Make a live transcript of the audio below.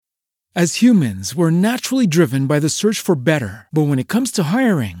As humans, we're naturally driven by the search for better. But when it comes to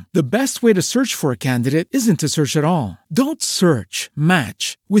hiring, the best way to search for a candidate isn't to search at all. Don't search,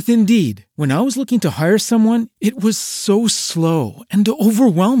 match with Indeed. When I was looking to hire someone, it was so slow and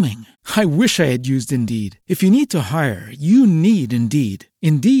overwhelming. I wish I had used Indeed. If you need to hire, you need Indeed.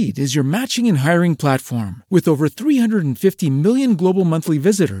 Indeed is your matching and hiring platform with over 350 million global monthly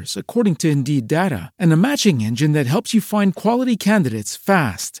visitors, according to Indeed data, and a matching engine that helps you find quality candidates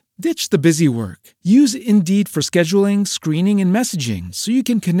fast. Ditch the busy work. Use Indeed for scheduling, screening, and messaging so you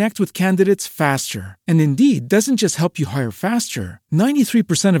can connect with candidates faster. And Indeed doesn't just help you hire faster.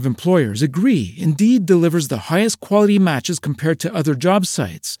 93% of employers agree Indeed delivers the highest quality matches compared to other job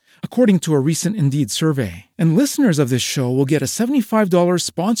sites, according to a recent Indeed survey. And listeners of this show will get a $75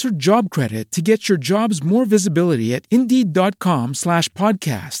 sponsored job credit to get your jobs more visibility at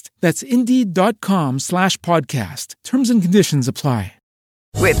Indeed.com/podcast. That's Indeed.com/podcast. Terms and conditions apply.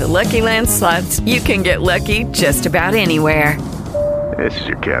 With the Lucky Land Slots, you can get lucky just about anywhere. This is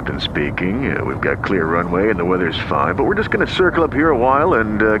your captain speaking. We've got clear runway and the weather's fine, but we're just going to circle up here a while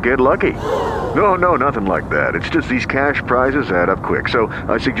and get lucky. No, nothing like that. It's just these cash prizes add up quick. So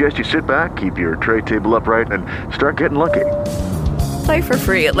I suggest you sit back, keep your tray table upright, and start getting lucky. Play for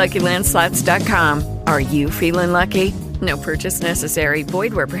free at LuckyLandSlots.com. Are you feeling lucky? No purchase necessary.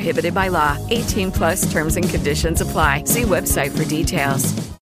 Void where prohibited by law. 18+ terms and conditions apply. See website for details.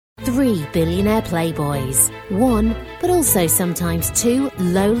 3 billionaire playboys. 1, but also sometimes 2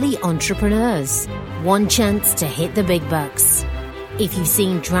 lowly entrepreneurs. One chance to hit the big bucks. If you've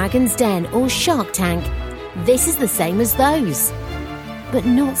seen Dragon's Den or Shark Tank, this is the same as those, but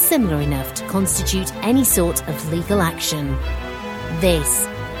not similar enough to constitute any sort of legal action. This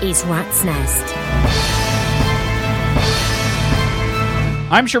is Rat's Nest.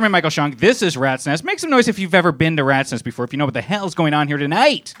 I'm Sherman Michael Shunk. This is Rat's Nest. Make some noise if you've ever been to Rat's Nest before, if you know what the hell's going on here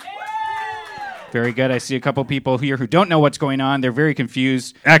tonight. Very good. I see a couple people here who don't know what's going on. They're very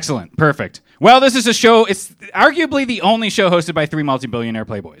confused. Excellent. Perfect. Well, this is a show. It's arguably the only show hosted by 3 multi-billionaire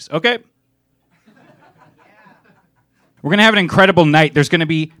playboys. Okay? We're going to have an incredible night.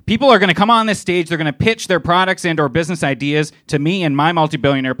 People are going to come on this stage. They're going to pitch their products and or business ideas to me and my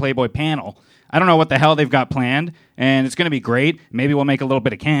multi-billionaire playboy panel. I don't know what the hell they've got planned, and it's going to be great. Maybe we'll make a little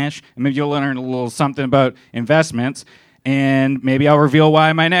bit of cash, and maybe you'll learn a little something about investments, and maybe I'll reveal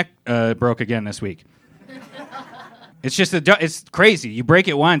why my neck broke again this week. It's crazy. You break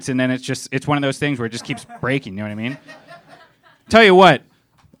it once, and then it's one of those things where it just keeps breaking, you know what I mean? Tell you what,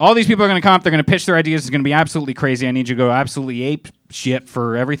 all these people are going to come up, they're going to pitch their ideas, it's going to be absolutely crazy. I need you to go absolutely ape shit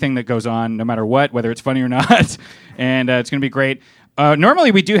for everything that goes on, no matter what, whether it's funny or not, and it's going to be great. Normally,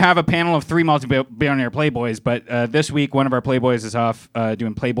 we do have a panel of 3 multi-billionaire playboys, but this week, one of our playboys is off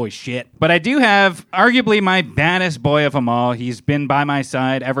doing playboy shit. But I do have arguably my baddest boy of them all. He's been by my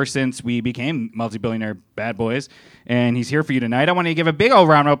side ever since we became multi-billionaire bad boys, and he's here for you tonight. I want to give a big old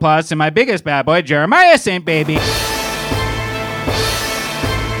round of applause to my biggest bad boy, Jeremiah St. Baby.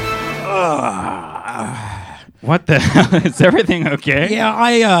 What the hell? Is everything okay?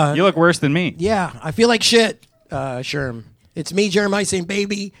 Yeah, You look worse than me. Yeah, I feel like shit, Sherm. It's me, Jeremiah St.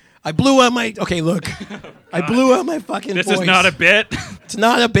 Baby. I blew out my... Okay, look. I blew out my fucking voice. This is not a bit. It's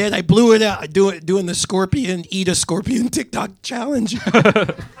not a bit. I blew it out doing the eat a scorpion TikTok challenge.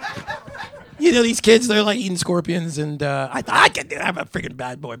 You know, these kids, they're like eating scorpions, and I thought I could do. I'm a freaking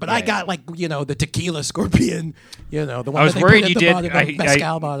bad boy. But I got the tequila scorpion, the one I was that they worried put you at the did. bottom of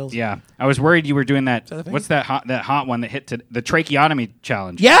mezcal bottles. Yeah, I was worried you were doing that. that a thing? What's that hot one that hit the tracheotomy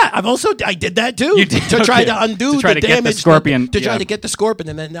challenge? Yeah, I did that too. You did? To try Okay. to undo To try the to get the damage. scorpion, To try yeah. to get the scorpion,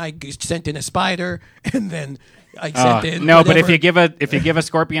 and then I sent in a spider, and then I sent in No, but whatever. if you give a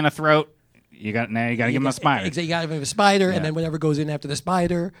scorpion a throat, you got to give him a spider. Exactly, you got to give him a spider, Yeah. and then whatever goes in after the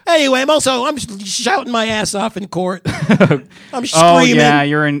spider. Anyway, I'm shouting my ass off in court. I'm screaming. Oh yeah,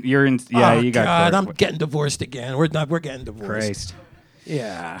 you're in. Yeah, Oh, you got. God, court. I'm getting divorced again. We're getting divorced. Christ.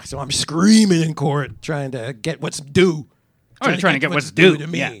 Yeah, so I'm screaming in court, trying to get what's due. Oh, you're trying to get what's due to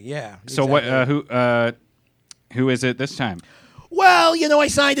me. Yeah. So exactly. what? Who is it this time? Well, I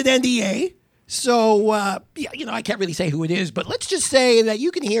signed an NDA, so I can't really say who it is, but let's just say that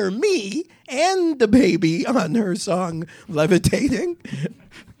you can hear me and the baby on her song "Levitating."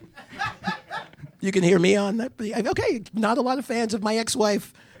 You can hear me on that. Okay, not a lot of fans of my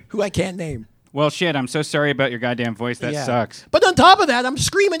ex-wife, who I can't name. Well, shit. I'm so sorry about your goddamn voice. That Yeah. sucks. But on top of that, I'm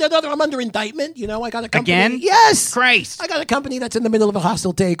screaming at I'm under indictment. I got a company. Again? Yes. Christ. I got a company that's in the middle of a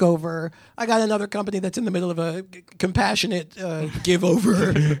hostile takeover. I got another company that's in the middle of a compassionate give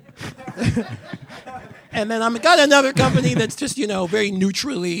over. And then I'm got another company that's just, very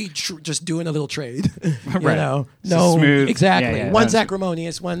neutrally just doing a little trade. Right. No, smooth. exactly. Yeah, one's that's-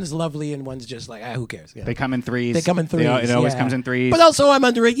 acrimonious, one's lovely, and one's just like, who cares? They come in threes. They come in threes. It always yeah. comes in threes. But also, I'm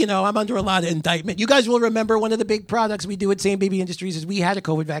under a lot of indictment. You guys will remember one of the big products we do at Same Baby Industries is we had a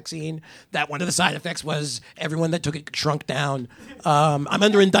COVID vaccine that one of the side effects was everyone that took it shrunk down. I'm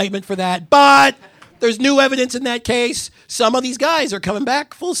under indictment for that, but there's new evidence in that case. Some of these guys are coming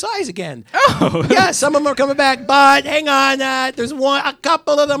back full size again. Oh. Yeah, some of them are coming back, but hang on, a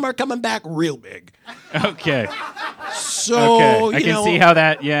couple of them are coming back real big. Okay. So, Okay. I can see how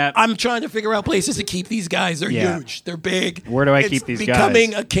that. Yeah. I'm trying to figure out places to keep these guys. They're Yeah. huge. They're big. Where do I It's keep these guys?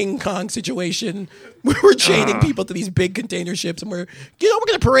 becoming a King Kong situation. We're chaining people to these big container ships, and we're going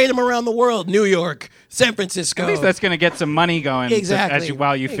to parade them around the world. New York, San Francisco. At least that's going to get some money going. Exactly.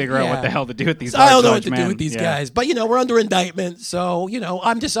 While you figure out what Yeah. the hell to do with these. I don't know what large to do men. with these Yeah. guys, but we're under indictment. So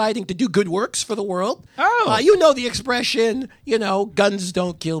I'm deciding to do good works for the world. Oh. You know the expression. Guns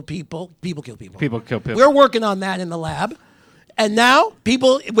don't kill people. People kill people. People kill people. We're working on that in the lab, and now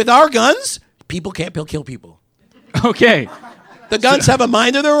people with our guns, people can't kill people. Okay. The guns have a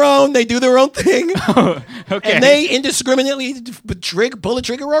mind of their own. They do their own thing, Okay. and they indiscriminately pull a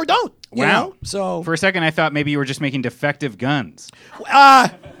trigger or don't. You Wow. know? So For a second, I thought maybe you were just making defective guns.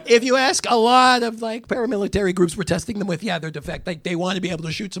 if you ask a lot of paramilitary groups we're testing them with, they're defect. Like they want to be able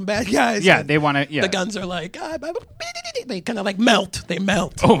to shoot some bad guys. Yeah, and they want to. Yeah. The guns are like they kind of melt. They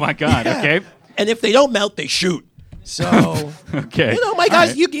melt. Oh my God. Yeah. Okay. And if they don't melt, they shoot. So Okay. my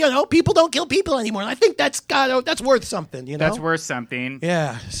guys, All right. people don't kill people anymore. And I think that's worth something. That's worth something.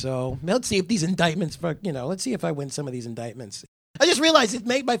 Yeah. So let's see if these indictments. Let's see if I win some of these indictments. I just realized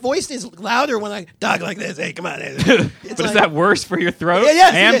my voice is louder when I talk like this. Hey, come on. But is that worse for your throat?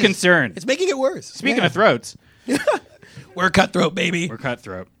 Yes, I it am is. concerned. It's making it worse. Speaking of throats, we're cutthroat, baby. we're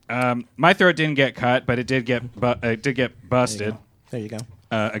cutthroat. My throat didn't get cut, but it did get busted There you go.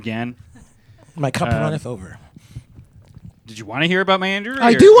 again. My cup runneth over. Did you want to hear about my injury?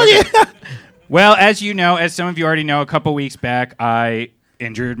 I or- do want Okay. to. Well, as you know, as some of you already know, a couple weeks back, I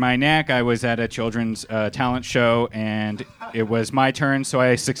injured my neck. I was at a children's talent show, and it was my turn, so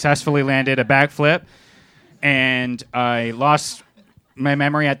I successfully landed a backflip, and I lost my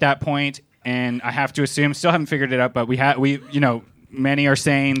memory at that point, and I have to assume, still haven't figured it out, but many are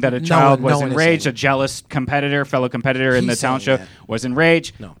saying that a child no was one is enraged, saying a jealous fellow competitor in the He's talent saying show that. was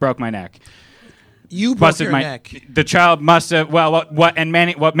enraged, No. broke my neck. You broke Busted your my neck. The child must have. Well, what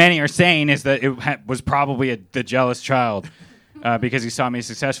many are saying is that it was probably the jealous child because he saw me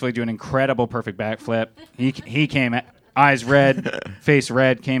successfully do an incredible perfect backflip. He came at eyes red, face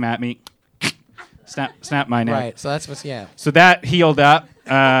red, came at me, snapped my neck. Right. So that's what's So that healed up.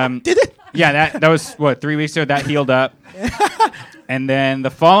 Did it? Yeah, that was 3 weeks ago. That healed up, and then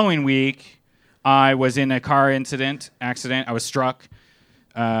the following week, I was in a car accident. I was struck.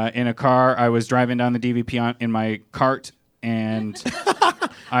 In a car, I was driving down the DVP in my cart, and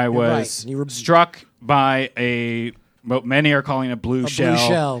I was right. You were- struck by what many are calling a blue shell. Blue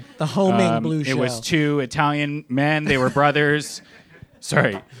shell. The homing blue It shell. was two Italian men. They were brothers.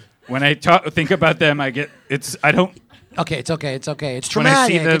 Sorry, when I think about them, I don't. Okay, it's okay. It's okay. It's When I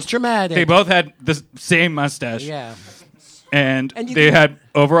see traumatic. It's traumatic. They both had the same mustache. Yeah. And And you they can- had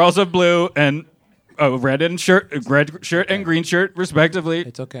overalls of blue and a red shirt and green shirt, respectively.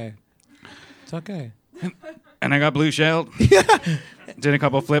 It's okay. It's okay. And I got blue shelled. Did a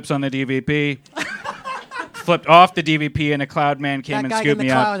couple flips on the DVP. Flipped off the DVP, and a cloud man came That and guy scooped in the me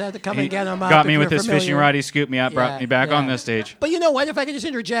cloud up. had to come He and get him up got if me you're with his fishing familiar. rod. He scooped me up, brought me back on yeah. the stage. But you know what? If I could just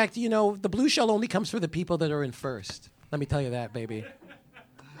interject, the blue shell only comes for the people that are in first. Let me tell you that, baby.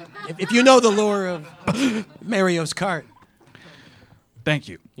 If you know the lore of Mario's cart, Thank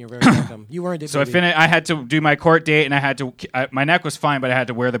you. you're very welcome. You earned it. So baby. I had to do my court date, and I had to. My neck was fine, but I had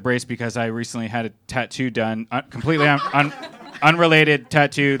to wear the brace because I recently had a tattoo done, completely unrelated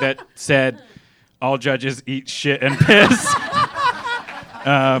tattoo that said, "All judges eat shit and piss."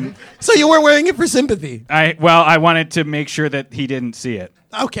 So you weren't wearing it for sympathy. I wanted to make sure that he didn't see it.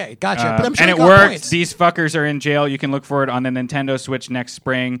 Okay, gotcha. But I'm sure And you it got worked. points. These fuckers are in jail. You can look for it on the Nintendo Switch next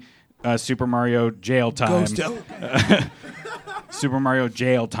spring. Super Mario Jail Time. Ghost. Super Mario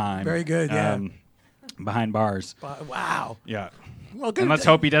Jail Time. Very good, yeah. Behind bars. Wow. Yeah. Well, good. And let's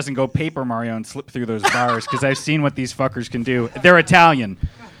hope he doesn't go Paper Mario and slip through those bars, because I've seen what these fuckers can do. They're Italian.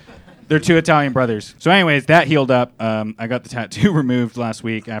 They're two Italian brothers. So anyways, that healed up. I got the tattoo removed last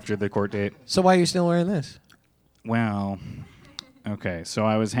week after the court date. So why are you still wearing this? Well, okay. So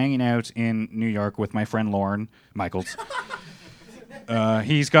I was hanging out in New York with my friend Lauren Michaels.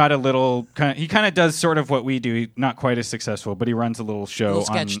 He's got a little. He kind of does sort of what we do. Not quite as successful, but he runs a little show, Little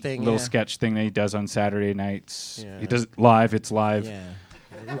sketch thing, little yeah. sketch thing that he does on Saturday nights. Yeah. He does it live. It's live.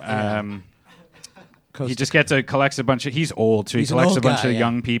 Yeah. He just collects a bunch of. He's old, so he He's an collects old a bunch guy, of yeah.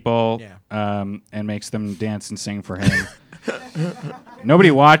 young people, Yeah. and makes them dance and sing for him.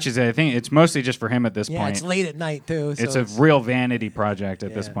 Nobody watches it. I think it's mostly just for him at this Yeah, point. it's late at night too. So It's a real vanity project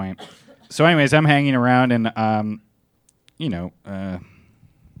at this Yeah. point. So, anyways, I'm hanging around, and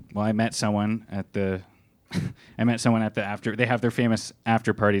well, I met someone at the. I met someone at the after. They have their famous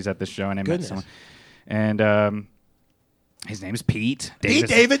after parties at the show, and I Goodness. met someone, and his name's Pete. Pete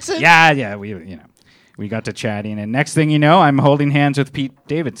Davidson? Yeah. We got to chatting, and next thing you know, I'm holding hands with Pete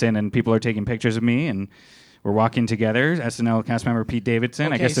Davidson, and people are taking pictures of me, and we're walking together. SNL cast member Pete Davidson.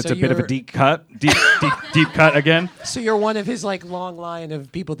 I Okay, guess it's so a bit of a you're- deep cut, deep cut again. So you're one of his like long line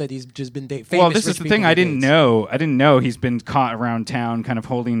of people that he's just been dating. Well, this is the thing. I didn't know. I didn't know he's been caught around town, kind of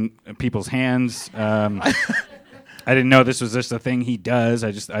holding people's hands. I didn't know this was just a thing he does.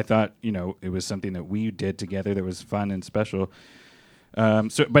 I thought it was something that we did together that was fun and special.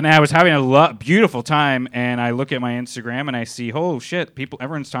 But now I was having a beautiful time, and I look at my Instagram and I see, oh shit,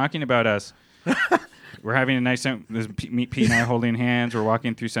 everyone's talking about us. We're having a nice time. Pete and I holding hands. We're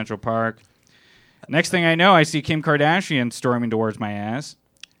walking through Central Park. Next thing I know, I see Kim Kardashian storming towards my ass.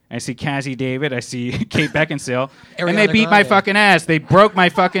 I see Cassie David. I see Kate Beckinsale. And they Ariana beat my Grande. fucking ass. They broke my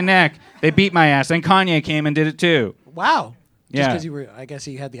fucking neck. They beat my ass. And Kanye came and did it too. Wow. Just Yeah. because you were, I guess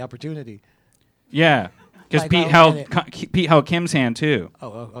he had the opportunity. Yeah. Because Like, I don't Pete held Kim's hand too.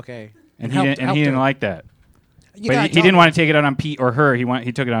 Oh, okay. And helped- he helped didn't her. like that. You But gotta he tell didn't me. want to take it out on Pete or her.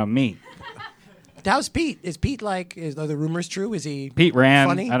 He took it out on me. How's Pete? Is Pete like? Are the rumors true? Is he? Pete ran.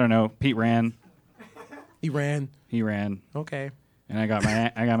 Funny? I don't know. Pete ran. He ran. He ran. Okay. And I got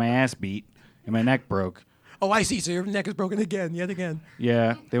my ass beat and my neck broke. Oh, I see. So your neck is broken again, yet again.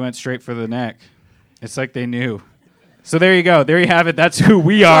 Yeah, they went straight for the neck. It's like they knew. So there you go. There you have it. That's who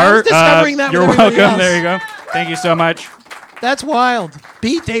we I are. was discovering that with You're everybody welcome. else. There you go. Thank you so much. That's wild.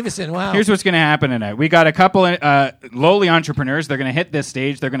 Pete Davidson. Wow. Here's what's going to happen tonight. We got a couple lowly entrepreneurs. They're going to hit this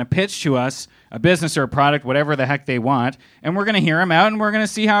stage. They're going to pitch to us a business or a product, whatever the heck they want, and we're going to hear them out, and we're going to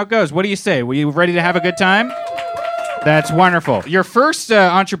see how it goes. What do you say? Were you ready to have a good time? That's wonderful. Your first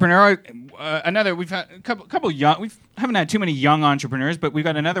entrepreneur, we've had a couple young. We haven't had too many young entrepreneurs, but we've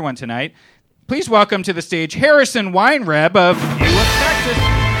got another one tonight. Please welcome to the stage Harrison Weinreb of U of Texas.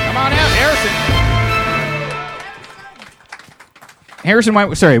 Come on out, Harrison. Harrison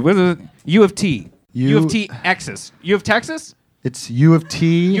Weinreb. Sorry, what was it? U of T. U of T. Texas. U of Texas. It's U of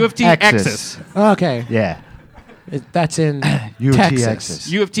T. U of T. Texas. Texas. Okay. Yeah. That's in U of T. Texas. Texas.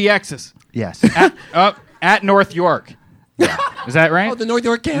 U of T. Texas. Yes. At North York. Is that right? Oh, the North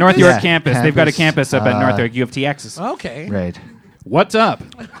York campus. North York Yeah, campus. They've got a campus. campus up at North York, U of T. Texas. Okay. Right. What's up?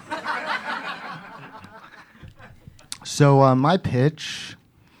 So my pitch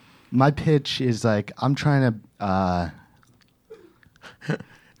is like I'm trying to.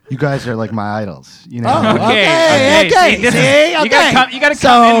 You guys are like my idols, you know. Oh, Okay. okay. See, this is- See, You okay. gotta come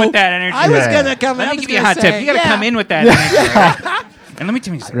So, in with that energy. I was Right. gonna come. Let I me was give you a gonna hot say, tip. You gotta yeah. come in with that energy. Right? And let me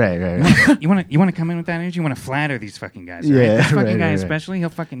tell you something. Right. You want to come in with that energy? You want to flatter these fucking guys. Right? Yeah, This fucking right, guy right. especially, he'll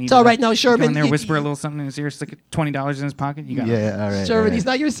fucking need It's all right now, Sherman. Go in there, You- whisper a little something in his ear, stick $20 in his pocket. You got it. Yeah. All right. Sherman, all right. he's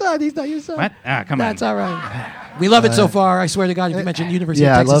not your son. He's not your son. What? Come That's on. all right. We love it so far. I swear to God, if you mention University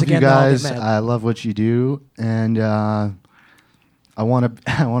Yeah, of I Texas love again, you I'll get guys. mad. I love what you do, and I want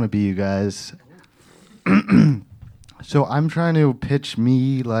to be you guys. So I'm trying to pitch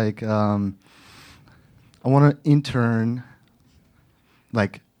me like I want to intern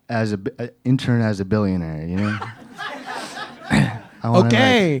as a billionaire, you know. I wanna,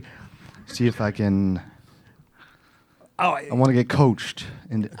 Okay. see if I can. Oh, I want to get coached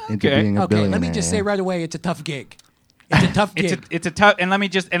into Okay. being a okay. billionaire. Let me just say right away, it's a tough gig. It's a tough gig. It's a tough. And let me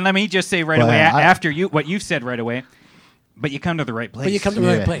just say right Well, away I- after what you've said right away. But you come to the right place. But you come to the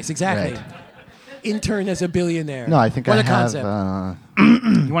right Yeah, place, exactly. right. Intern as a billionaire. No, I think what I a have. concept.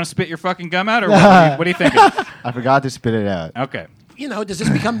 You want to spit your fucking gum out, or what are you thinking? I forgot to spit it out. Okay. You know, does this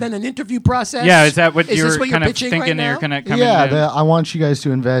become then an interview process? Yeah, is that what Is you're this what you're kind of pitching thinking? right You're now? kind of coming Yeah, I want you guys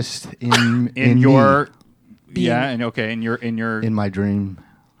to invest in in me, your Being- in my dream.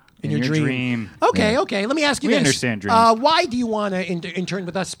 in your dream. Yeah. Okay. Let me ask you We this. understand dreams. Why do you want to intern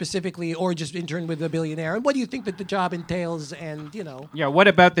with us specifically, or just intern with a billionaire? And what do you think that the job entails? And Yeah, what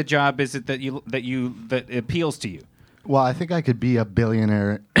about the job is it that appeals to you? Well, I think I could be a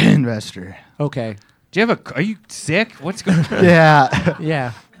billionaire investor. okay, Do you have are you sick? What's going on? Yeah,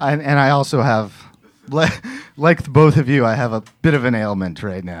 yeah. and I also have, like both of you, I have a bit of an ailment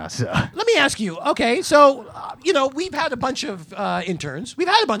right now. So Let me ask you. Okay, so we've had a bunch of interns. We've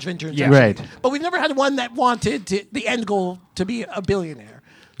had a bunch of interns, Yeah. actually. Right. But we've never had one that wanted the end goal to be a billionaire.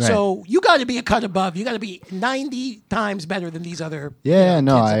 Right. So you got to be a cut above. You got to be 90 times better than these other Yeah, kids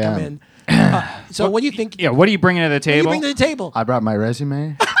no, that I come am. in. So what do you think? Yeah, what are you bringing to the What do you table? bring to the table? I brought my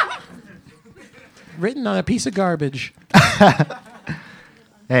resume. Written on a piece of garbage.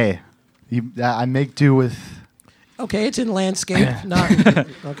 Hey, I make do with. Okay, it's in landscape. Not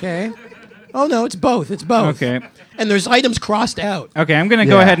okay. Oh no, it's both. It's both. Okay. And there's items crossed out. Okay, I'm going to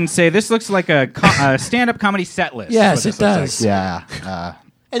go Yeah. ahead and say this looks like a stand-up comedy set list. is Yes, what it this looks does. Yeah.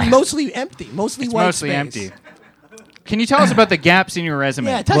 And mostly empty. Mostly It's white mostly space. empty. Can you tell us about the gaps in your resume?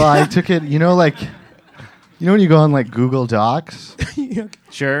 Yeah. Tell Well, I took it. When you go on like Google Docs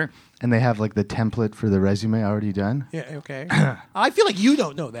Sure. and they have like the template for the resume already done. Yeah. Okay. I feel like you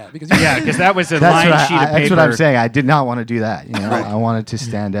don't know that because Yeah, because that was a That's line sheet of paper. that's what I'm saying. I did not want to do that. I wanted to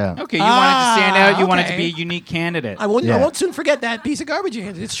stand out. Okay, you wanted to stand out. You wanted to okay. be a unique candidate. I won't. I Yeah. won't soon forget that piece of garbage you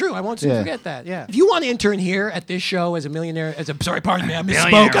handed. It's true. I won't soon Yeah. forget that. Yeah. If you want to intern here at this show as a millionaire, pardon me, I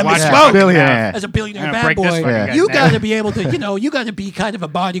Billionaire, misspoke. I watch misspoke. out. Billionaire. As a billionaire I'm bad gonna break this boy, fucking Yeah. guy's you neck. got to be able to, you got to be kind of a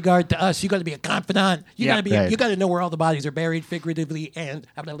bodyguard to us. You got to be a confidant. You Yeah. got to be, Right. you got to know where all the bodies are buried, figuratively and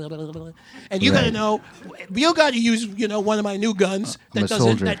you got to Right. know. You got to use, one of my new guns I'm that a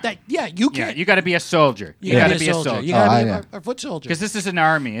doesn't. soldier. You Yeah, can. you got to be a soldier. You gotta got to be a soldier. You got to Oh, be yeah. a foot soldier. Because this is an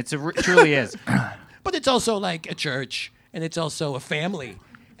army. It truly is. But it's also like a church, and it's also a family,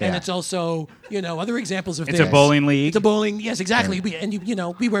 and Yeah. it's also other examples of It's this. a bowling league. It's a bowling. Yes, exactly.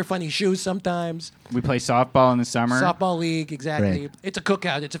 We wear funny shoes sometimes. We play softball in the summer. Softball league, exactly. Right. It's a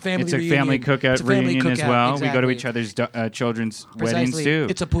cookout. It's a family. It's a reunion. family cookout It's a family reunion as cookout, well. We go to exactly. each other's children's Precisely. weddings too.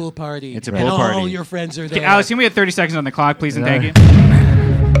 It's a pool party. It's a and pool all party. your friends are Okay, there. Alex, can we have 30 seconds on the clock, please, and Yeah. thank you?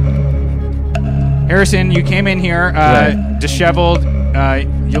 Harrison, you came in here Right. disheveled.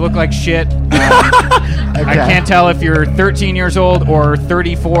 You look like shit. I can't tell if you're 13 years old or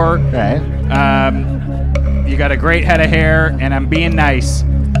 34. Right. You got a great head of hair, and I'm being nice.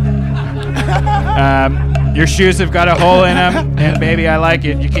 Your shoes have got a hole in them, and baby, I like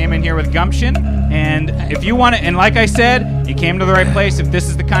it. You came in here with gumption, and if you want to, and like I said, you came to the right place. If this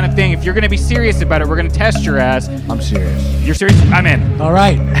is the kind of thing, if you're going to be serious about it, we're going to test your ass. I'm serious. You're serious? I'm in. All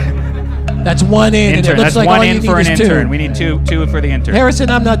right. That's one in. And Intern. it looks That's like one all you in need for an is two. intern. We need two for the intern.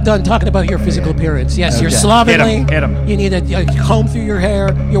 Harrison, I'm not done talking about your physical appearance. Yes, you're Okay. slovenly. Hit 'em. You need a comb through your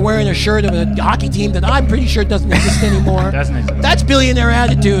hair. You're wearing a shirt of a hockey team that I'm pretty sure doesn't exist anymore. Doesn't exist. That's billionaire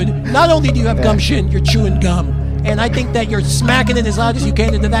attitude. Not only do you have gumption, you're chewing gum. And I think that you're smacking it as loud as you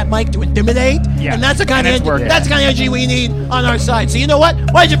can into that mic to intimidate. Yeah. And that's the kind And of it's working. that's the kind of energy we need on our side. So you know what?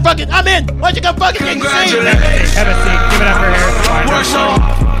 Why'd you fucking? I'm in. Why'd you come fucking get insane? Have a seat. Give it up for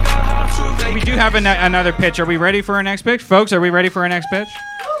Harrison. We do have another pitch. Are we ready for our next pitch? Folks, are we ready for our next pitch?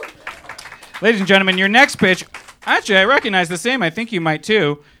 Ladies and gentlemen, your next pitch, actually, I recognize the same. I think you might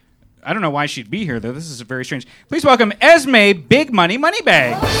too. I don't know why she'd be here, though. This is very strange. Please welcome Esme Big Money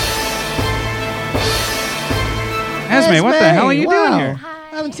Moneybag. Esme, what the hell are you doing here?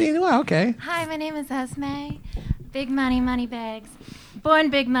 I haven't seen you. Well, okay. Hi, my name is Esme. Big money, money bags. Born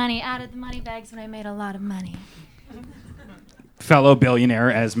big money, added the money bags when I made a lot of money. Fellow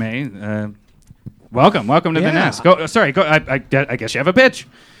billionaire Esme. Welcome to the Yeah. nest. Go. Sorry. Go. I guess you have a pitch.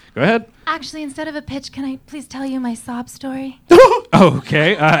 Go ahead. Actually, instead of a pitch, can I please tell you my sob story?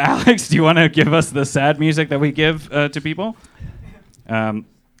 Okay, Alex, do you want to give us the sad music that we give to people? All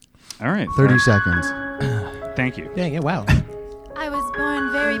right. 30 seconds. Thank you. Yeah, wow. I was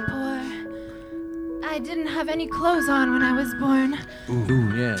born very poor. I didn't have any clothes on when I was born.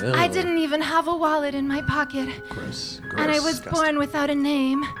 Ooh, yeah. I didn't even have a wallet in my pocket. Gross. And I was born without a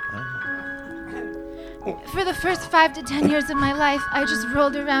name. For the first 5 to 10 years of my life, I just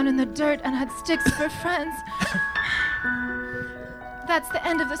rolled around in the dirt and had sticks for friends. That's the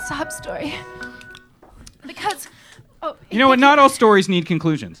end of the sob story. Because, You know what? Not all stories need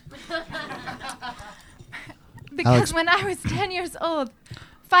conclusions. because Alex. when I was 10 years old,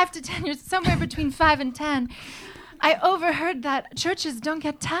 5 to 10 years, somewhere between 5 and 10, I overheard that churches don't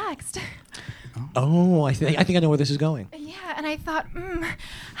get taxed. Oh, I think I know where this is going. Yeah, and I thought,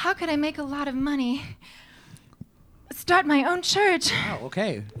 how could I make a lot of money? Start my own church. Oh,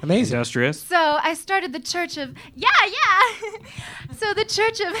 okay. Amazing. Industrious. So I started the church of, yeah. So the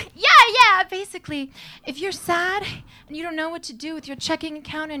church of, yeah. Basically, if you're sad and you don't know what to do with your checking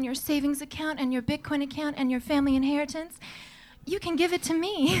account and your savings account and your Bitcoin account and your family inheritance, you can give it to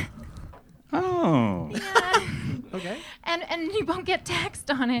me. Oh. Okay. And you won't get taxed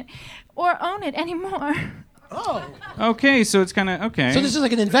on it or own it anymore. Oh. Okay, so it's kind of okay. So this is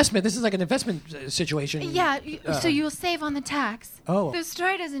like an investment. This is like an investment situation. Yeah, so you'll save on the tax. Oh. The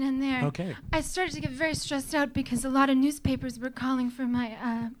story doesn't end there. Okay. I started to get very stressed out because a lot of newspapers were calling for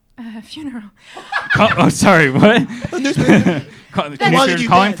my funeral. Sorry, what? Wanted you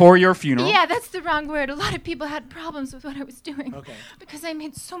calling dead. for your funeral. Yeah, that's the wrong word. A lot of people had problems with what I was doing. Okay. Because I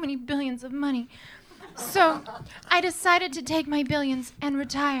made so many billions of money. So I decided to take my billions and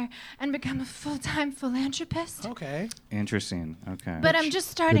retire and become a full-time philanthropist. Okay. Interesting. Okay. But I'm just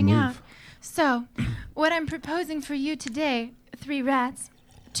starting move. out. So what I'm proposing for you today, 3 rats,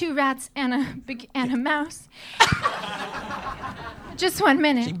 2 rats and a mouse. Just 1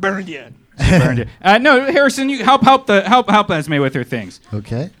 minute. Burned you. Burned it. No, Harrison, you help Esme with her things.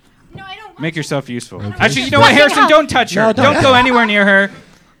 Okay. No, I don't want Make to. yourself useful. Okay. Actually, you know what, Fucking Harrison? help. Don't touch her. No, don't. Don't go anywhere near her.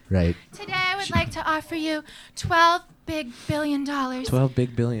 Right. Today I would like to offer you $12 big billion 12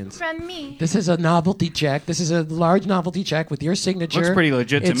 big billions. from me. This is a novelty check. This is a large novelty check with your signature. Looks pretty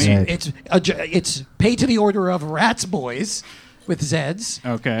legit to It's- me. It's paid to the order of Rats Boys with Zeds.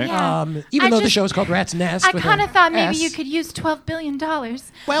 Okay. Yeah. Even I though the just- show is called Rat's Nest. I with kind an of thought maybe S. you could use $12 billion.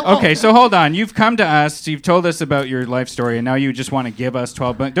 Well, Okay, so hold on. You've come to us. You've told us about your life story, and now you just want to give us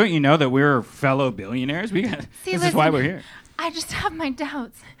 12 billion. Don't you know that we're fellow billionaires? See, This is why listen, we're here. I just have my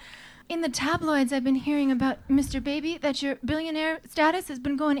doubts. In the tabloids, I've been hearing about Mr. Baby, that your billionaire status has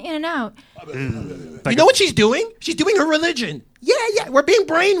been going in and out. you know what she's doing? She's doing her religion. Yeah, we're being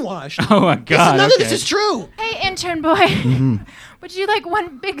brainwashed. Oh my God! None of okay. this is true. Hey, intern boy, would you like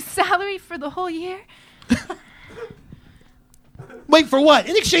one big salary for the whole year? Wait, for what?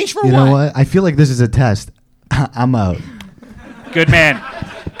 In exchange for You what? know what? I feel like this is a test. I'm out. Good man.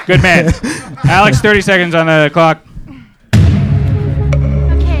 Good man. Alex, 30 seconds on the clock.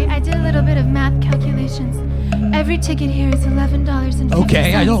 Okay, I did a little bit of math calculations. Every ticket here is $11.50.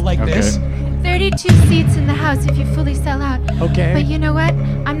 Okay, I don't like this. 32 seats in the house if you fully sell out. Okay. But you know what?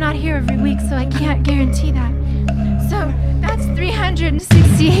 I'm not here every week, so I can't guarantee that. So that's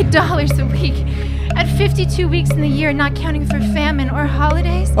 $368 a week. At 52 weeks in the year, not counting for famine or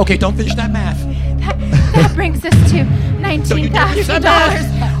holidays, Okay, don't finish that math. that brings us to finish that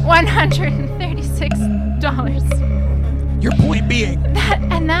 $19,136. Your point being. That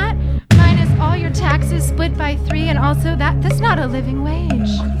minus all your taxes split by 3, and also that's not a living wage.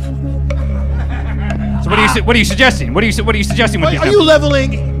 So what are you suggesting? What are you suggesting with Are these you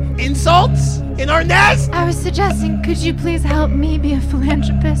leveling insults in our nest? I was suggesting, could you please help me be a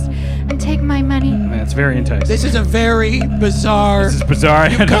philanthropist and take my money? That's very enticing. This is a very bizarre. This is bizarre.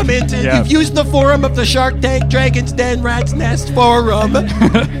 You come into. Yeah. You've used the forum of the Shark Tank Dragon's Den Rat's Nest forum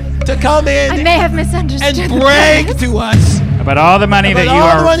to come in I may have misunderstood. and the brag premise. to us. About all the money that About you all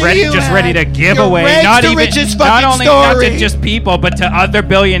the are money ready, you just had. ready to give Your away, rags not to even, riches not fucking only not to story. just people, but to other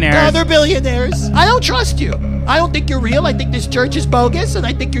billionaires. Other billionaires. I don't trust you. I don't think you're real. I think this church is bogus, and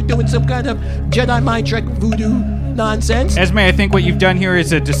I think you're doing some kind of Jedi mind trick voodoo nonsense. Esme, I think what you've done here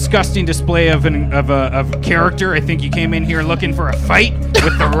is a disgusting display of character. I think you came in here looking for a fight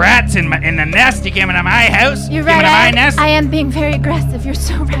with the rats in the nest. You came into my house. You're came right. into my nest. I am being very aggressive. You're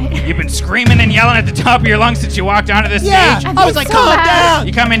so right. You've been screaming and yelling at the top of your lungs since you walked onto the Yeah, stage. I was like, so calm loud. down.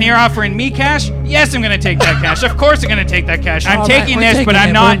 You come in here offering me cash? Yes, I'm going to take that cash. Of course I'm going to take that cash. I'm All right, taking we're this, taking but it.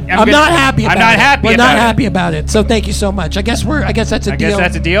 I'm not. I'm not happy about it. I'm not happy We're about not it. happy about it. So thank you so much. I guess that's a I deal. guess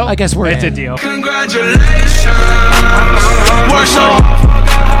that's a deal. I guess It's a in. deal.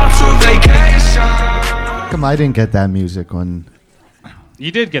 How come I didn't get that music when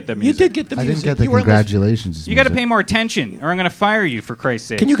You did get the You music. did get the I music. didn't get the You weren't listening. congratulations? You got to music. pay more attention, or I'm going to fire you for Christ's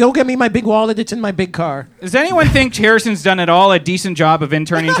sake. Can you go get me my big wallet? It's in my big car. Does anyone think Harrison's done at all a decent job of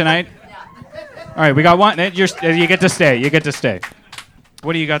interning tonight? All right, we got one. You get to stay. You get to stay.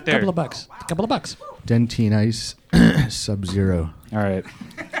 What do you got there? Couple of bucks. Dentine Ice Sub-Zero. All right.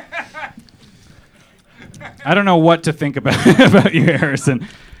 I don't know what to think about you, Harrison.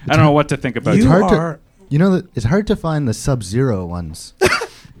 I don't know what to think about You you. hard are- to, you know that it's hard to find the Sub-Zero ones.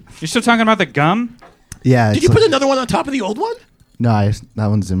 You're still talking about the gum? Yeah. Did it's you put like- another one on top of the old one? No, that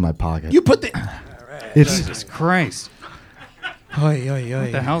one's in my pocket. You put the. It's Jesus Christ. Oy, oy, oy.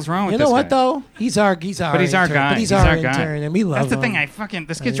 What the hell's wrong with You this know what guy? though? He's our But he's our intern. guy. But he's He's our our guy. intern, and we love That's the him. thing.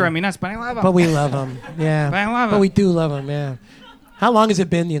 This kid's driving me nuts, but I love him. But we love him. Yeah. But I love But him. we do love him. Yeah. How long has it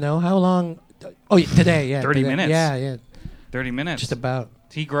been? You know how long? Oh, yeah, today. Yeah. 30 today. minutes. Yeah. 30 minutes. Just about.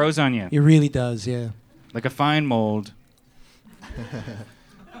 He grows on you He really does. Yeah. like a fine mold.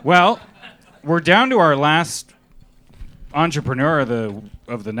 Well, we're down to our last entrepreneur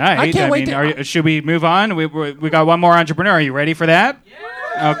of the night. I can't wait to- Should we move on? We got one more entrepreneur. Are you ready for that?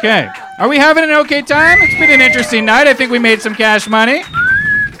 Yeah. Okay. Are we having an okay time? It's been an interesting night. I think we made some cash money.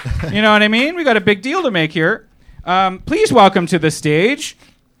 You know what I mean? We got a big deal to make here. Please welcome to the stage,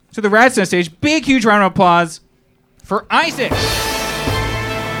 to the Rat's Nest stage, big, huge round of applause for Isaac.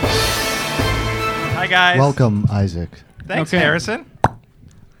 Hi, guys. Welcome, Isaac. Thanks, Okay. Harrison.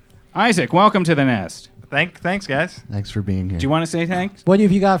 Isaac, welcome to the nest. Thanks, guys. Thanks for being here. Do you want to say thanks? What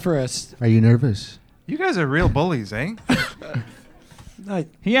have you got for us? Are you nervous? You guys are real bullies, eh?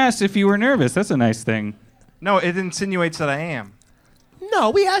 He asked if you were nervous. That's a nice thing. No, it insinuates that I am. No,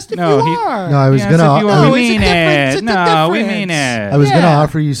 we asked if No, you he- are. No, I was He gonna. asked if you were. No, We it's a mean difference. it. It's a No, we difference. mean it. I was gonna Yeah.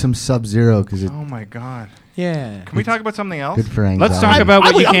 offer you some Sub-Zero because it's Oh my god. Yeah. Can we talk about something else? good for anxiety. Let's talk about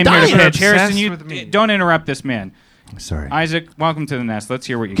what you I'm came here dying. to pitch. You're Harrison, obsessed you with me. don't interrupt this man. Sorry. Isaac, welcome to the nest. Let's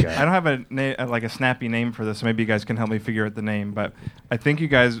hear what you got. I don't have like a snappy name for this, so maybe you guys can help me figure out the name. But I think you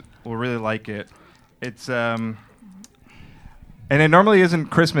guys will really like it. It's and it normally isn't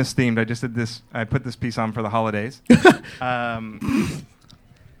Christmas themed. I just did this. I put this piece on for the holidays.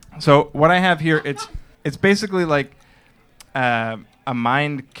 So what I have here, it's basically like a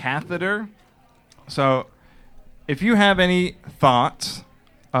mind catheter. So if you have any thoughts,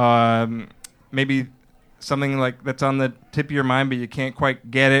 maybe something like that's on the tip of your mind, but you can't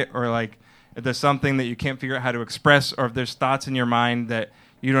quite get it, or like if there's something that you can't figure out how to express, or if there's thoughts in your mind that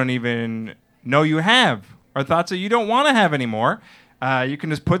you don't even know you have, or thoughts that you don't want to have anymore, you can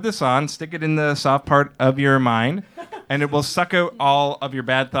just put this on, stick it in the soft part of your mind, and it will suck out all of your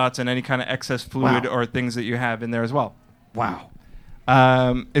bad thoughts and any kind of excess fluid or things that you have in there as well. Wow.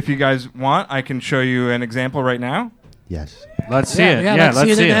 If you guys want, I can show you an example right now. Yes. Let's see it. Yeah, let's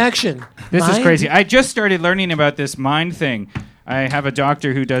see it in it. action. This is Mind? crazy. I just started learning about this mind thing. I have a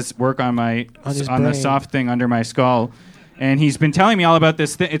doctor who does work on my On his the brain. soft thing under my skull, and he's been telling me all about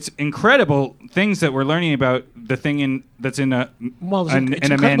this. It's incredible things that we're learning about the thing that's in a Well, it's in a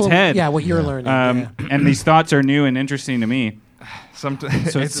man's incredible- head. Yeah, what you're learning. yeah. And these thoughts are new and interesting to me. So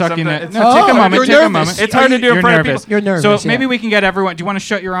it's sucking it. it's- No, Oh, take a moment. you're Take a nervous. moment. It's hard to do in You're front of nervous. people. You're nervous, So yeah. maybe we can get everyone. Do you want to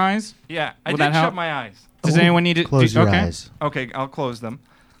shut your eyes? Yeah, I Will did that help? shut my eyes. Does anyone need to Close your okay. eyes. Okay, I'll close them.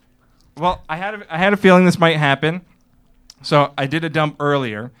 Well, I had a feeling this might happen, so I did a dump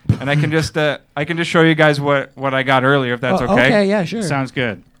earlier, and I can just show you guys what I got earlier, if that's Oh, okay. Okay, yeah, sure. Sounds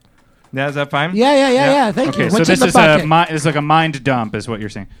good. Yeah, is that fine? Yeah. Thank Okay, you. so What's this in the is bucket? it's like a mind dump, is what you're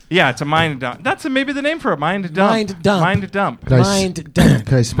saying. Yeah, it's a mind dump. That's maybe the name for a mind dump. Mind dump. Mind dump. Could I s- Mind dump.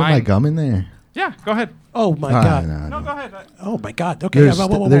 Could I spit my Mind. gum in there? Yeah, go ahead. Oh my Ah, god. no, No, no. go ahead. Oh my god. Okay. There's whoa,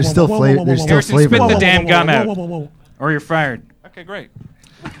 whoa, whoa, there's whoa, still whoa, flavor. whoa, There's whoa, still Harrison, flavor. spit the left. damn gum whoa, out. whoa, whoa, whoa, whoa. Or you're fired. Okay, great.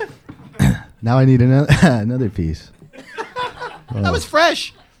 Now I need another another piece. That was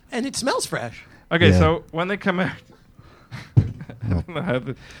fresh, and it smells fresh. Okay, Yeah. so when they come out, I don't know how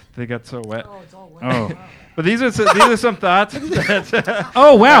they got so wet. Oh. But these are some thoughts.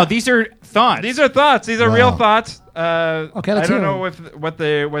 Oh wow, these are thoughts. These are thoughts. These are real Wow. thoughts. Okay, I let's don't hear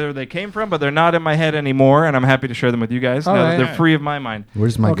know whether they came from, but they're not in my head anymore, and I'm happy to share them with you guys. All Now right. that they're free of my mind.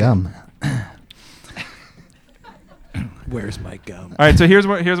 Where's my Okay. gum? Where's my gum? All right, so here's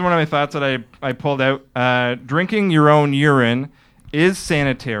one of my thoughts that I pulled out. Drinking your own urine is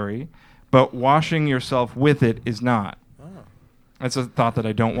sanitary, but washing yourself with it is not. That's a thought that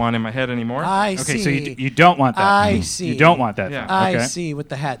I don't want in my head anymore. I Okay, see. so you don't want that. I see. You don't want that. Yeah. I Okay. see what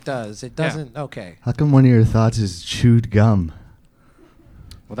the hat does. It doesn't. Okay. How come one of your thoughts is chewed gum?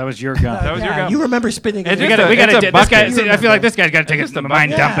 Well, that was your gun. That was your gum. You remember spinning It it. we just- gotta, we gotta. it's a This guy. bucket. I feel like this guy's got to take It's a just a mind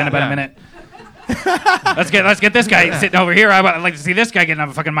bucket. dump in about Yeah. a minute. Let's get this guy sitting over here. I'd like to see this guy getting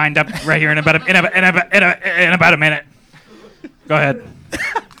a fucking mind dump right here in about a minute. Go ahead.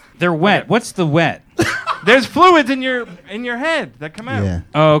 They're wet. What's the wet? There's fluids in your head that come out. Yeah.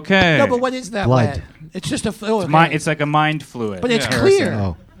 Okay. No, but what is that? Blood. Wet? It's just a fluid. It's like a mind fluid. But it's Yeah. clear.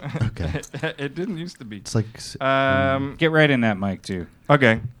 Oh. Okay. It didn't used to be. It's like Get right in that mic too.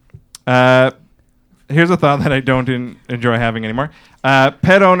 Okay. Here's a thought that I don't enjoy having anymore.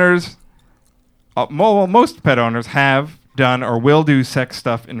 Pet owners, most pet owners have done or will do sex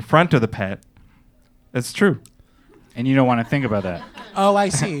stuff in front of the pet. It's true. And you don't want to think about that. Oh, I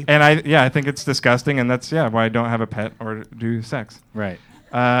see. And I think it's disgusting, and that's why I don't have a pet or do sex. Right.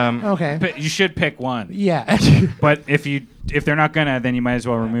 Okay. But you should pick one. Yeah. But if they're not gonna, then you might as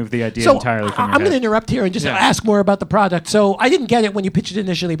well remove the idea So entirely from I'm your going to head. interrupt here and just Yeah. ask more about the product. So I didn't get it when you pitched it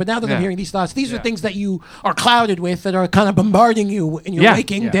initially, but now that I'm Yeah. hearing these thoughts, these are Yeah. things that you are clouded with that are kind of bombarding you in your Yeah.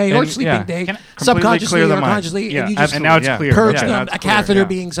 waking Yeah. day or And- sleeping yeah. day, Can I completely subconsciously clear the or mind. consciously, Yeah, and you just and now it's Yeah. clear. purge Yeah, now them. it's A clear, catheter yeah.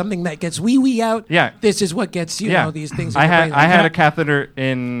 being something that gets wee out. Yeah. This is what gets you know these things. in I your had brain. I had a catheter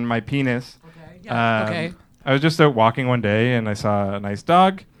in my penis. Yeah, okay. I was just out walking one day and I saw a nice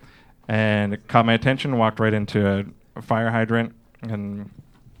dog, and it caught my attention. Walked right into a fire hydrant, and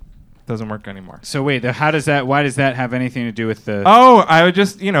Doesn't work anymore. So wait, why does that have anything to do with the? Oh, I would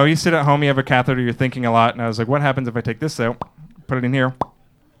just, you sit at home, you have a catheter, you're thinking a lot, and I was like, what happens if I take this out, put it in here,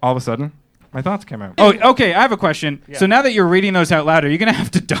 all of a sudden, my thoughts came out. Oh, okay. I have a question. Yeah. So now that you're reading those out loud, are you gonna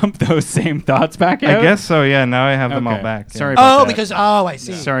have to dump those same thoughts back out? I guess so. Yeah. Now I have them all back. Yeah. Sorry about that. I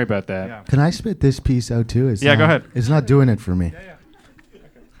see. Sorry about that. Yeah. Can I spit this piece out too? Go ahead. It's not doing it for me.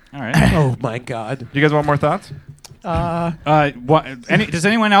 All right. Oh my God. Do you guys want more thoughts? Does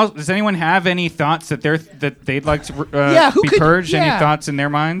anyone have any thoughts that they'd like to who be could- purged? yeah. Any thoughts in their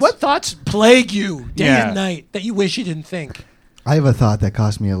minds? What thoughts plague you day Yeah. and night that you wish you didn't think? I have a thought that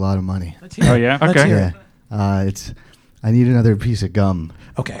cost me a lot of money. Let's hear Oh it. yeah. Let's Okay. hear Yeah. it. I need another piece of gum.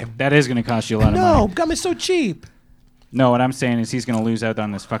 Okay. That is going to cost you a lot of No, money. gum is so cheap. No, what I'm saying is he's going to lose out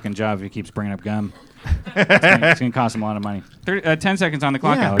on this fucking job if he keeps bringing up gum. It's going to cost him a lot of money. 10 seconds on the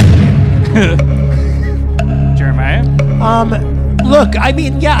clock, Yeah. Alex. Jeremiah? Look, I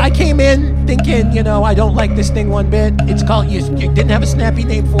mean, I came in thinking, I don't like this thing one bit. It's called, you didn't have a snappy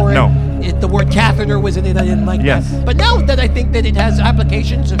name for it. No. The word catheter was in it. I didn't like Yes. that. But now that I think that it has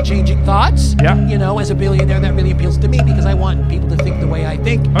applications of changing thoughts, Yeah. As a billionaire, that really appeals to me because I want people to think the way I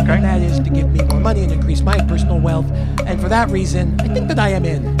think. Okay. And that is to give me more money and increase my personal wealth. And for that reason, I think that I am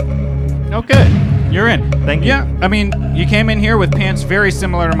in. Oh, good. You're in. Thank you. Yeah, I mean, you came in here with pants very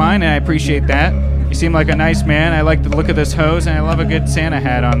similar to mine, and I appreciate that. You seem like a nice man. I like the look of this hose, and I love a good Santa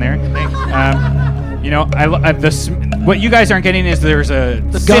hat on there. Thanks. What you guys aren't getting is there's a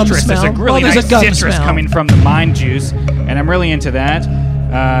gum citrus. There's a smell. really There's nice a gum citrus smell. coming from the mind juice, and I'm really into that.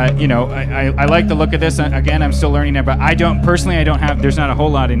 I like the look of this. Again, I'm still learning about. I don't have. There's not a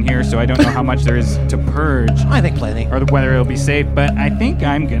whole lot in here, so I don't know how much there is to purge, I think plenty. or whether it'll be safe. But I think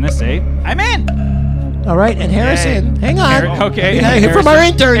I'm gonna say I'm in. All right, and Harrison, hang on. Okay. We gotta hear from our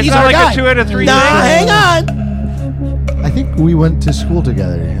intern. It's He's not our like guy. a 2 out of 3 Nah, thing. hang on. I think we went to school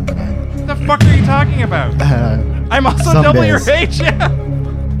together, him and I. What the fuck are you talking about? I'm also Some double your days. age. Yeah.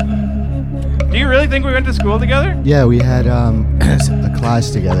 Do you really think we went to school together? Yeah, we had a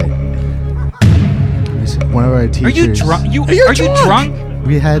class together. One of our teachers. Are you drunk? Are you drunk?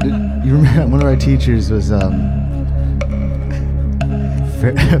 We had. You remember one of our teachers was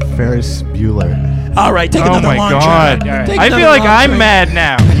Ferris Bueller. All right, take Oh another my long God. trip. All right. Take I another feel like long I'm trip. mad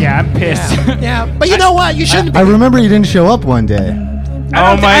now. Yeah, I'm pissed. Yeah, but you know what? You shouldn't be. I remember you didn't show up one day.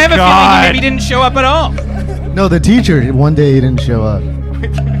 Oh my I have a feeling God. he maybe didn't show up at all. No, the teacher. One day he didn't show up.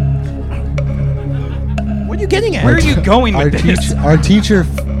 What are you getting at? Where are you going with this? Our teacher,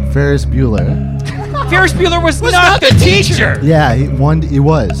 Ferris Bueller. Ferris Bueller was not the teacher. Yeah, he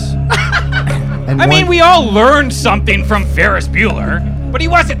was. And I mean, we all learned something from Ferris Bueller, but he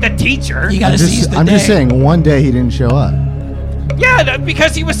wasn't the teacher. You gotta seize the I'm day. just saying, one day he didn't show up. Yeah,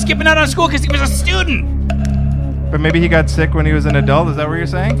 because he was skipping out on school because he was a student. But maybe he got sick when he was an adult. Is that what you're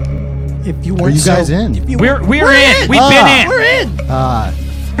saying? If you Are weren't you guys so, in? If you We're we're in. We've been in. We're in.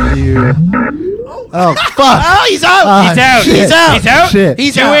 You. Oh fuck! Oh, he's out. He's out. shit. He's out. He's out. Shit.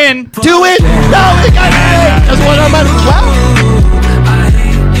 He's Two out. in. 2 in. No, we got it. That's what I'm at.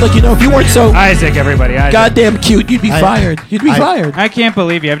 Wow. Look, if you weren't so Isaac, everybody. Isaac. goddamn cute, you'd be fired. You'd be fired. I can't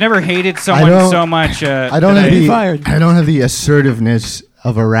believe you. I've never hated someone don't- so much. I don't have Be the. fired. I don't have the assertiveness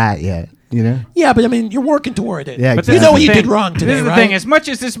of a rat yet. You know. Yeah, but I mean, you're working toward it. Yeah, But exactly. You know this what is you the did thing. wrong today, This is the right? thing. As much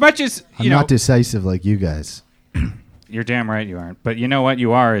as I'm not decisive like you guys. You're damn right you aren't. But you know what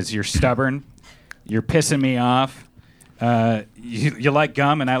you are is you're stubborn. You're pissing me off. You like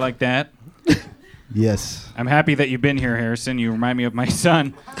gum, and I like that. Yes. I'm happy that you've been here, Harrison. You remind me of my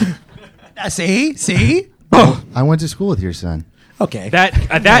son. See? I went to school with your son. Okay. That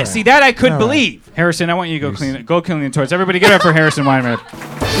I could believe. Harrison, I want you to go clean the toilets. Everybody, get up for Harrison Weinrib.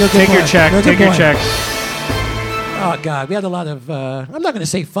 Take your check. Take your check. Oh God, we had a lot of. I'm not going to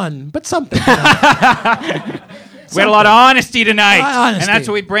say fun, but something. We had a lot of honesty tonight, Honesty. and that's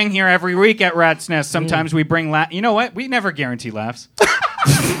what we bring here every week at Rat's Nest. Sometimes we bring You know what? We never guarantee laughs.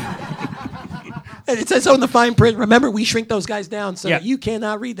 And it says so in the fine print. Remember, we shrink those guys down so Yeah. that you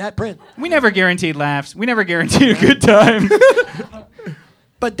cannot read that print. We never guaranteed laughs. We never guaranteed a good time.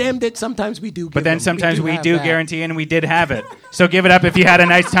 But damn it, sometimes we do. But then sometimes we have do that. guarantee, and we did have it. So give it up if you had a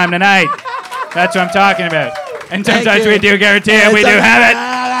nice time tonight. That's what I'm talking about. And Thank sometimes you. we do guarantee, and we do have it.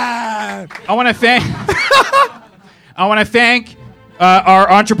 I want to thank. I want to thank our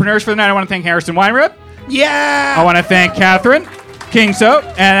entrepreneurs for the night. I want to thank Harrison Weinrib. Yeah. I want to thank Catherine Kingsoap,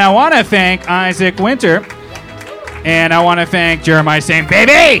 and I want to thank Isaac Winter, and I want to thank Jeremiah saying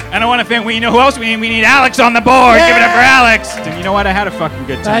baby, and I want to thank. You know who else we need? We need Alex on the board. Yeah. Give it up for Alex. And you know what? I had a fucking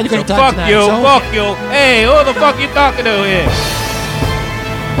good time. I had a great so time fuck tonight, you. so- Fuck you. Hey, who the fuck you talking to here?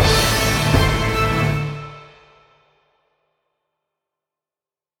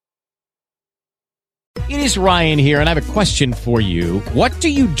 It is Ryan here, and I have a question for you. What do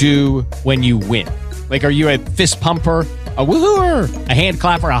you do when you win? Like, are you a fist pumper, a woohooer, a hand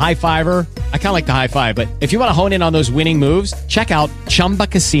clapper, a high fiver? I kind of like the high five, but if you want to hone in on those winning moves, check out Chumba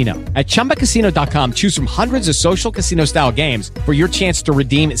Casino. At ChumbaCasino.com, choose from hundreds of social casino-style games for your chance to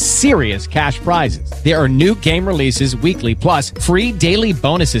redeem serious cash prizes. There are new game releases weekly, plus free daily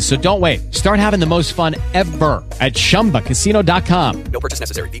bonuses. So don't wait. Start having the most fun ever at ChumbaCasino.com. No purchase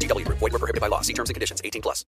necessary. VGW Group. Void where prohibited by law. See terms and conditions. 18+.